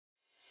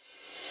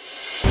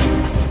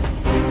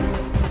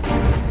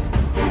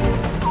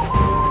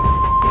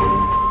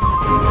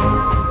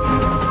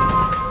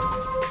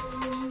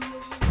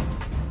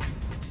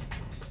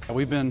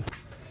We've been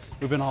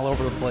all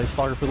over the place.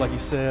 Soccer field, like you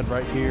said,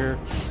 right here.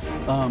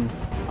 I'm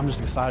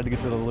just excited to get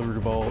to the Liberty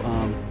Bowl.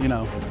 You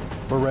know,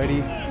 we're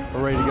ready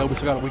to go. We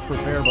still got a week to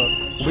prepare, but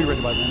we'll be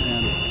ready by then,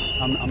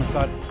 and I'm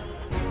excited.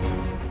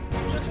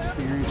 Just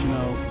experience, you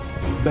know,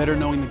 better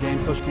knowing the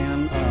game. Coach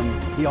Cannon,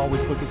 he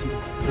always puts us in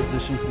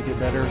positions to get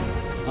better.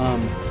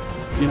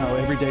 You know,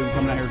 every day we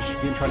come out here just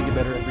trying to get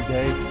better every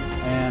day,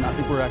 and I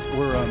think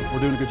we're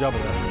doing a good job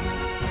of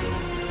that.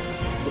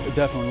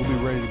 Definitely, we'll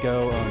be ready to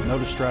go. No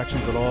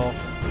distractions at all.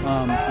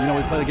 You know,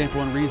 we play the game for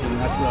one reason.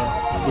 That's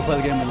we play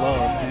the game we love,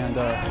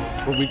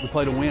 and we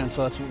play to win.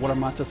 So that's what our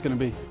mindset's going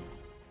to be.